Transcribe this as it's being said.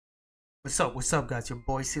What's up guys, your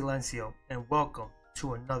boy Silencio, and welcome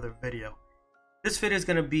to another video. This video is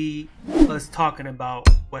going to be us talking about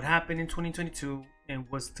what happened in 2022 and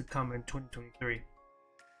what's to come in 2023.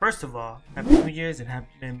 First of all, Happy New Year's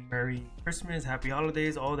and Merry Christmas, Happy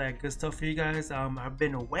Holidays, all that good stuff for you guys. I've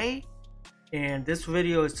been away, and this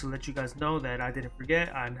video is to let you guys know that I didn't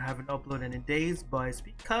forget. I haven't uploaded in days, but it's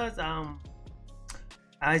because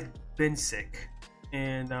I've been sick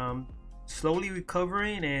and slowly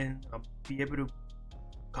recovering, and I'll be able to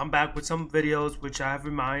come back with some videos which I have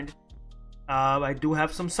in mind. I do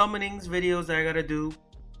have some summonings videos that I gotta do,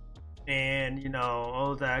 and you know,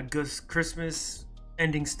 all that good Christmas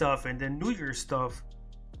ending stuff and then New Year's stuff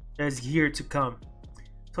that's here to come.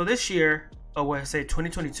 So this year, or what I say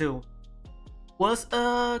 2022, was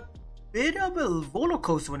a bit of a roller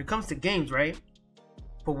coaster when it comes to games, right?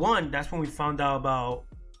 For one, that's when we found out about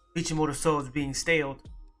Bleach Immortal Souls being staled.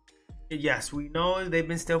 Yes, we know they've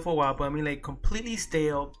been stale for a while, but I mean like completely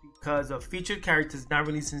stale because of featured characters not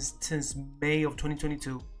released since May of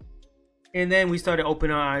 2022. And then we started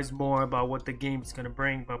opening our eyes more about what the game is gonna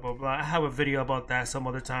bring, blah blah blah. I have a video about that some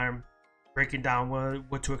other time, breaking down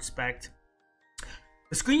what to expect.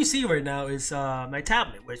 The screen you see right now is my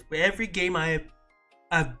tablet, which every game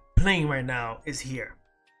I'm playing right now is here.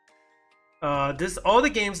 This all the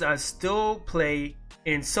games I still play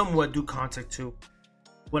and somewhat do content to.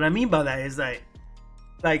 What I mean by that is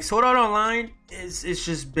like Sword Art Online it's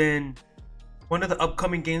just been one of the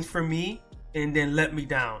upcoming games for me, and then let me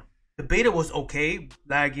down. The beta was okay,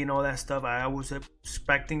 laggy and all that stuff. I was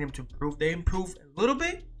expecting them to improve. They improved a little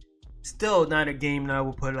bit. Still not a game that I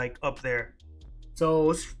will put like up there. So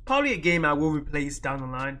it's probably a game I will replace down the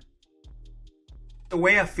line. The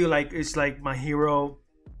way I feel like it's like my hero,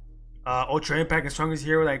 Ultra Impact and Strongest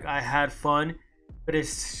Hero. Like I had fun. But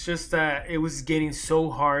it's just that it was getting so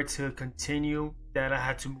hard to continue that I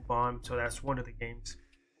had to move on. So that's one of the games.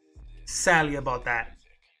 Sadly about that.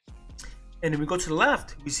 And then we go to the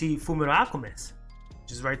left, we see Fullmetal Alchemist,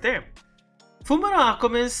 which is right there. Fullmetal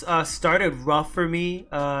Alchemist started rough for me.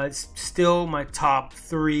 It's still my top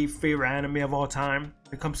 3 favorite anime of all time.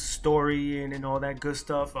 When it comes to story and all that good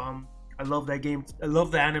stuff. I love that game. I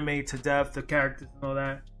love the anime to death, the characters and all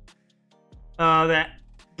that. That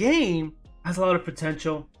game has a lot of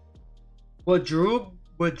potential. What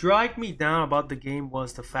dragged me down about the game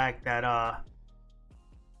was the fact that I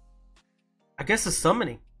guess the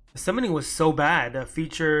summoning was so bad.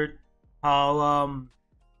 Featured how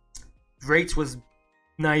Drake's was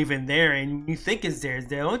not even there, and you think it's there.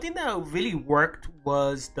 The only thing that really worked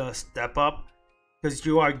was the step up, because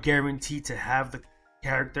you are guaranteed to have the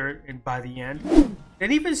character, and by the end,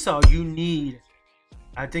 and even so, you need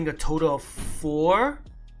I think a total of 4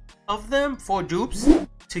 dupes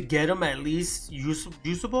to get them at least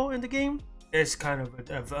usable in the game. It's kind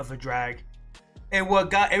of a drag. And what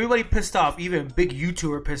got everybody pissed off, even big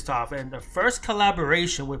YouTuber pissed off, and the first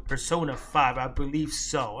collaboration with Persona 5, I believe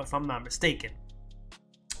so, if I'm not mistaken,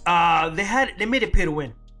 they made it pay to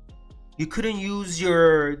win. You couldn't use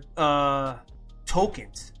your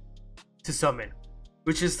tokens to summon,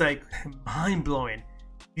 which is like mind-blowing.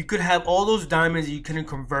 You could have all those diamonds and you couldn't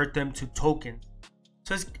convert them to tokens.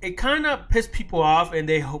 So it kind of pissed people off, and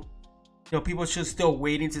they hope, you know, people should still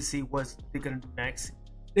waiting to see what they're gonna do next.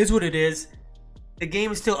 It is what it is. The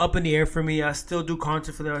game is still up in the air for me. I still do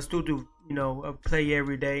content for them. I still do, you know, play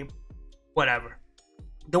every day. Whatever.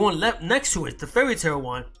 The one left next to it, the Fairy Tail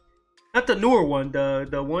one, not the newer one.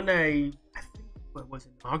 The one I think, what was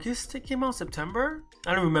it, August? It came out September.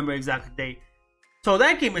 I don't remember exact date. So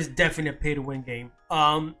that game is definitely a pay to win game.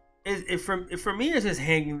 For me, it's just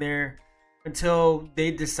hanging there until they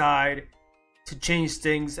decide to change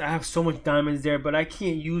things. I have so much diamonds there, but I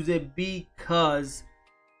can't use it because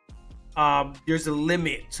there's a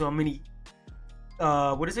limit to how many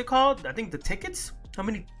what is it called? I think the tickets, how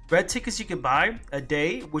many red tickets you can buy a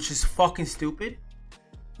day, which is fucking stupid.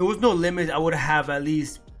 If there was no limit, I would have at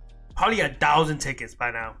least probably 1,000 tickets by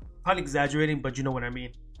now. Probably exaggerating, but you know what I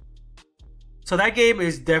mean. So that game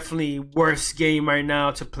is definitely worst game right now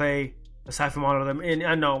to play aside from all of them. And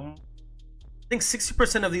I know, I think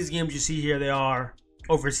 60% of these games you see here, they are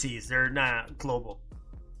overseas. They're not global.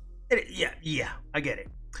 Yeah, I get it.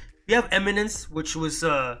 We have Eminence, which was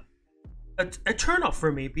a turn off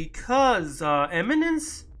for me because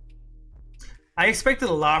Eminence, I expected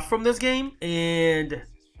a lot from this game, and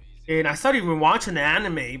I started even watching the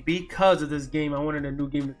anime because of this game. I wanted a new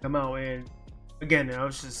game to come out, and again, I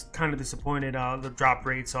was just kind of disappointed how the drop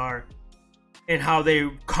rates are and how they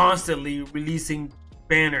constantly releasing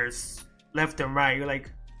banners left and right. You're like,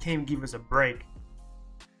 can't give us a break.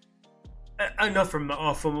 enough from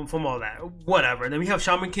all that. Whatever. And then we have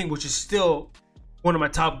Shaman King, which is still one of my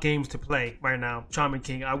top games to play right now. Shaman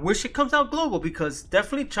King. I wish it comes out global because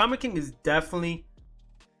definitely Shaman King is definitely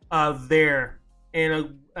there,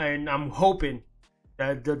 and I'm hoping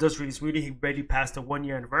that does release. Really ready past the 1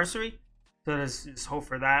 year anniversary, so there's hope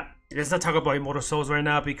for that. Let's not talk about Immortal Souls right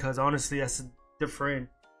now because honestly that's a different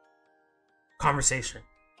conversation.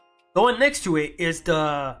 Going next to it is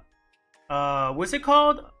the what's it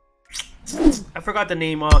called? I forgot the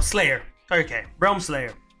name. Slayer. Okay, Realm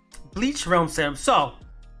Slayer, Bleach Realm Slayer. So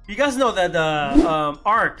you guys know that the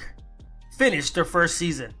Arc finished their first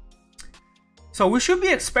season, so we should be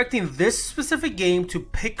expecting this specific game to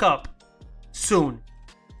pick up soon.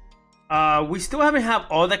 We still haven't have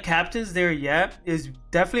all the captains there yet. It's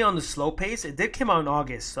definitely on the slow pace. It did come out in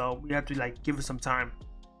August, so we have to like give it some time.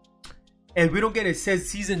 And we don't get it says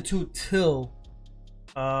season 2 till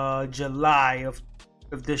July of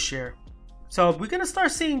this year. So we're gonna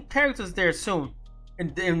start seeing characters there soon.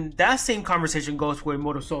 And that same conversation goes with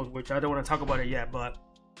Immortal Souls, which I don't want to talk about it yet, but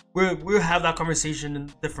we'll have that conversation in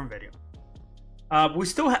a different video. I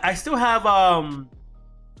still have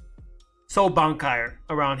Soul Bankai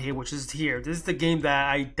around here, which is here. This is the game that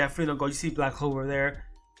I definitely don't go. You see Black Clover there.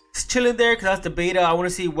 It's chilling there because that's the beta. I want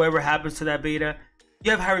to see whatever happens to that beta.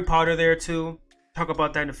 You have Harry Potter there too. Talk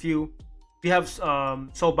about that in a few. You have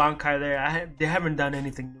Soul Bankai there. They haven't done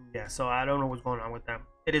anything new yet, so I don't know what's going on with them.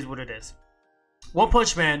 It is what it is. One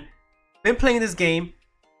Punch Man. Been playing this game.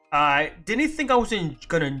 I didn't think I was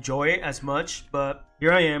gonna enjoy it as much, but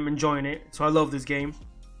here I am enjoying it. So I love this game.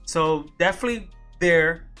 So definitely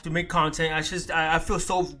there to make content. I feel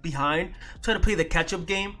so behind. I'm trying to play the catch-up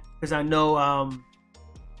game because I know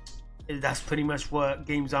that's pretty much what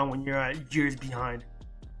games are when you're years behind.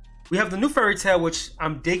 We have the new Fairy Tail, which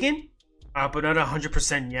I'm digging, but not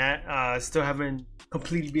 100% yet. Still haven't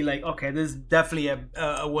completely be like, okay, this is definitely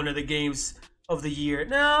one of the games of the year.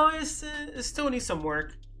 No, it still needs some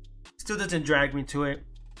work. Still doesn't drag me to it.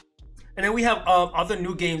 And then we have other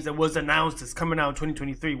new games that was announced that's coming out in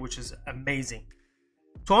 2023, which is amazing.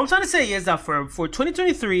 So what I'm trying to say is that for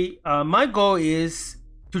 2023, my goal is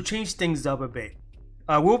to change things up a bit.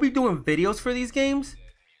 We'll be doing videos for these games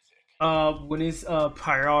when it's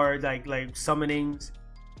prior, like summonings,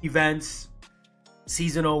 events,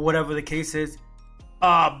 seasonal, whatever the case is.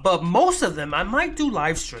 But most of them, I might do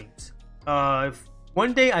live streams. If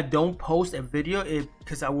one day I don't post a video,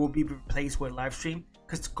 because I will be replaced with live stream.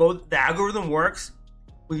 Because the algorithm works.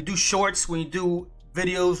 When you do shorts, when you do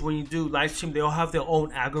videos, when you do live stream, they all have their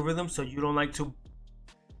own algorithm. So you don't like to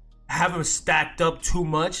have them stacked up too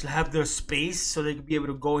much, have their space so they can be able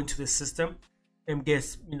to go into the system and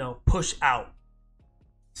get, pushed out.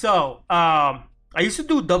 So I used to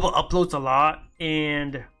do double uploads a lot,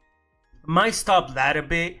 and I might stop that a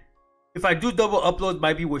bit. If I do double uploads,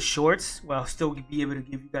 might be with shorts. Well, I'll still be able to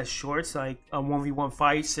give you guys shorts like 1v1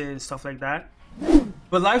 fights and stuff like that.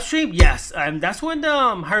 But live stream, yes, and that's when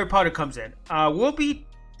Harry Potter comes in. We'll be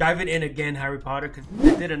diving in again, Harry Potter, because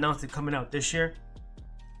they did announce it coming out this year.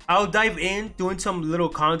 I'll dive in, doing some little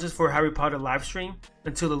contests for Harry Potter live stream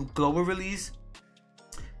until the global release.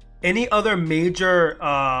 Any other major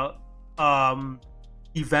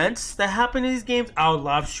events that happen in these games, I'll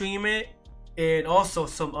live stream it. And also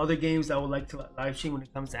some other games I would like to live stream when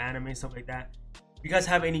it comes to anime and stuff like that. If you guys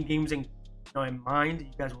have any games in mind that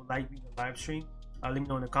you guys would like me to live stream, let me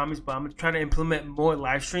know in the comments. But I'm trying to implement more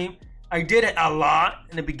live stream. I did it a lot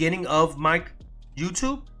in the beginning of my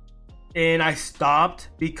YouTube, and I stopped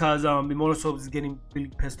because Immortal Souls is getting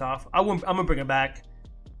really pissed off. I'm gonna bring it back.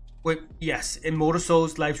 But yes, Immortal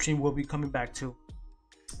Souls live stream will be coming back too.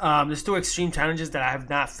 There's still extreme challenges that I have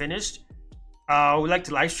not finished. I would like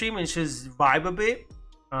to live stream and just vibe a bit.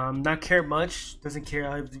 Not care much. Doesn't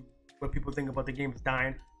care what people think about the game is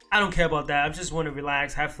dying. I don't care about that. I just want to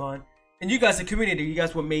relax, have fun. And you guys, the community, you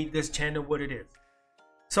guys will make this channel what it is.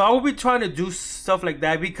 So I will be trying to do stuff like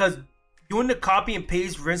that because doing the copy and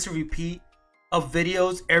paste, rinse and repeat of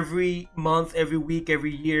videos every month, every week,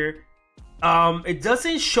 every year, it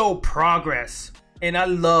doesn't show progress. And I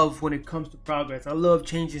love when it comes to progress. I love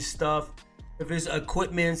changing stuff. If it's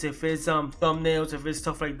equipment, if it's thumbnails, if it's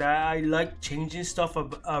stuff like that, I like changing stuff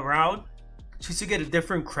around just to get a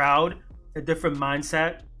different crowd, a different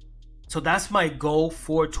mindset. So that's my goal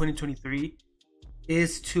for 2023,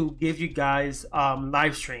 is to give you guys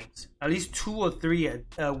live streams, at least 2 or 3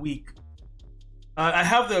 a week. I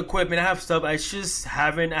have the equipment, I have stuff. I just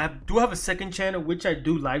haven't. I do have a second channel which I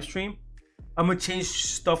do live stream. I'm gonna change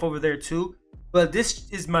stuff over there too, but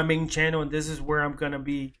this is my main channel, and this is where I'm gonna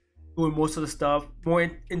be doing most of the stuff, more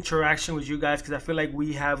interaction with you guys, because I feel like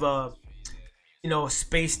we have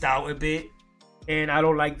spaced out a bit. and I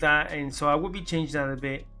don't like that, and so I will be changing that a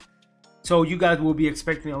bit. So you guys will be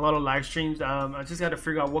expecting a lot of live streams. I just got to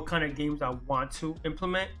figure out what kind of games I want to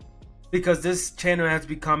implement, because this channel has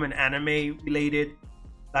become an anime related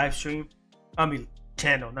live stream. I mean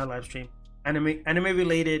channel, not live stream. Anime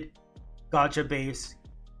related gacha based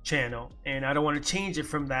channel, and I don't want to change it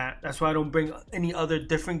from that. That's why I don't bring any other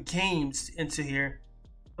different games into here,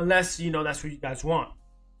 unless you know that's what you guys want.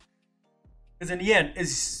 Because in the end,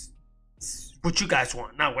 it's what you guys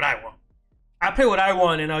want, not what I want. I play what I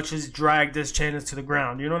want, and I'll just drag this channel to the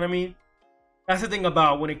ground. You know what I mean? That's the thing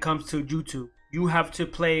about when it comes to YouTube. You have to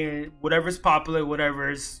play whatever's popular,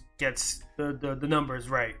 whatever gets the numbers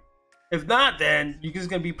right. If not, then you're just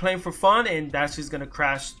gonna be playing for fun, and that's just gonna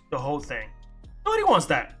crash the whole thing. Nobody wants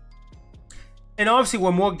that. And obviously,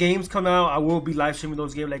 when more games come out, I will be live streaming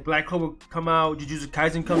those games. Like Black Clover come out, Jujutsu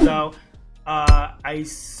Kaisen comes out. I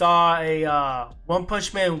saw a One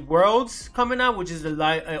Punch Man Worlds coming out, which is an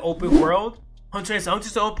open world. Hunter x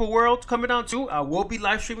Hunter's open world coming out too. I will be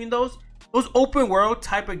live streaming those. Those open world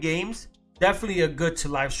type of games definitely are good to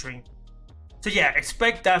live stream. So yeah,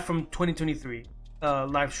 expect that from 2023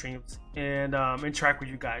 live streams, and interact with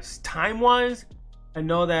you guys. Time wise, I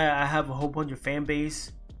know that I have a whole bunch of fan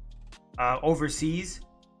base overseas,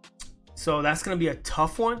 so that's gonna be a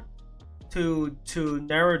tough one to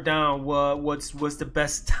narrow down what's the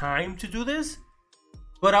best time to do this.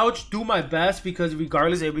 But I'll do my best, because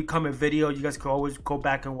regardless, it will become a video. You guys can always go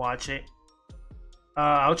back and watch it.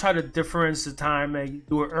 I'll try to difference the time, like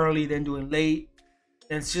do it early, then do it late,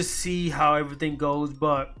 and just see how everything goes.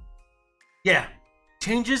 But yeah,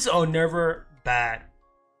 changes are never bad,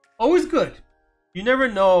 always good. You never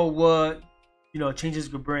know what changes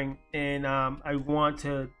could bring, and I want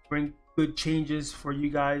to bring good changes for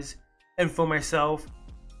you guys and for myself.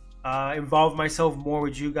 Involve myself more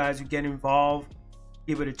with you guys. Get involved,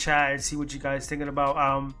 give it a chat, and see what you guys thinking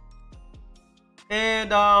about.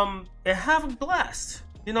 And have a blast.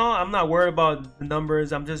 I'm not worried about the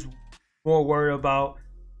numbers. I'm just more worried about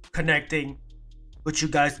connecting with you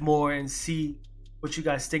guys more and see what you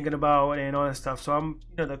guys thinking about and all that stuff. So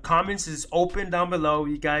the comments is open down below.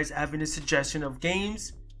 You guys having a suggestion of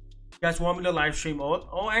games you guys want me to live stream,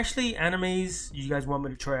 or actually animes you guys want me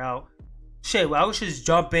to try out. Shit, well, I would just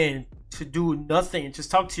jump in to do nothing, just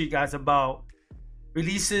talk to you guys about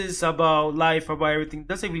releases, about life, about everything. It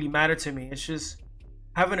doesn't really matter to me. It's just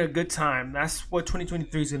having a good time. That's what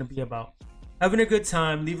 2023 is going to be about. Having a good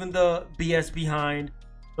time, leaving the BS behind,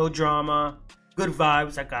 no drama, good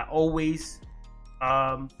vibes like I always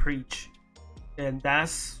preach. And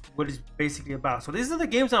that's what it's basically about. So these are the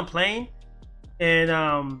games I'm playing,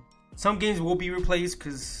 and some games will be replaced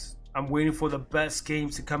because I'm waiting for the best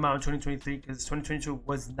games to come out in 2023, because 2022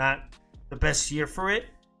 was not the best year for it.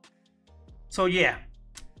 So yeah,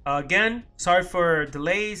 again, sorry for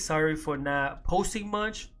delays, sorry for not posting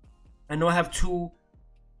much. I know I have two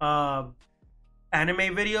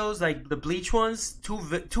anime videos, like the Bleach ones,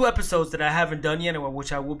 two episodes that I haven't done yet,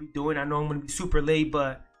 which I will be doing. I know I'm gonna be super late,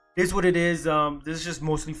 but it is what it is. This is just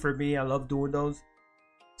mostly for me. I love doing those,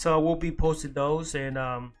 so I will be posting those, and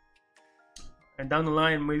down the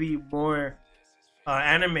line, maybe more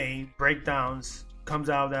anime breakdowns comes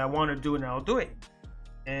out that I want to do, and I'll do it.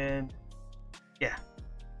 And yeah,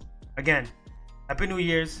 again, happy New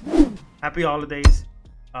Year's, happy holidays.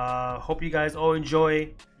 Hope you guys all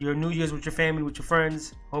enjoy your New Year's with your family, with your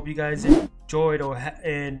friends. Hope you guys enjoyed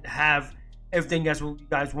and have everything that's what you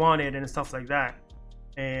guys wanted and stuff like that.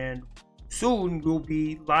 And soon we'll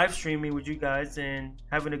be live streaming with you guys and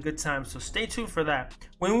having a good time, so stay tuned for that.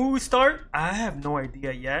 When will we start? I have no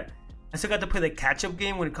idea yet. I still got to play the catch-up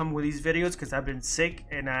game when it comes with these videos, because I've been sick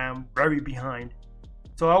and I'm very behind.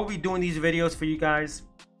 So I will be doing these videos for you guys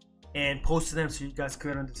and posting them so you guys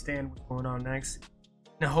could understand what's going on next.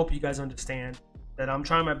 And I hope you guys understand that I'm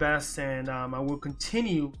trying my best, and I will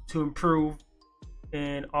continue to improve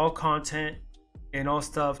in all content and all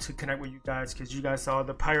stuff to connect with you guys, because you guys are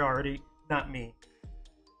the priority, not me.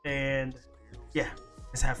 And yeah,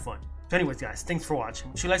 let's have fun. So anyways, guys, thanks for watching.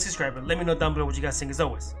 Make sure you like, subscribe, and let me know down below what you guys think. As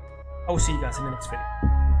always, I will see you guys in the next video.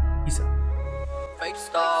 Peace out. Fake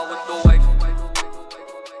star with the wave.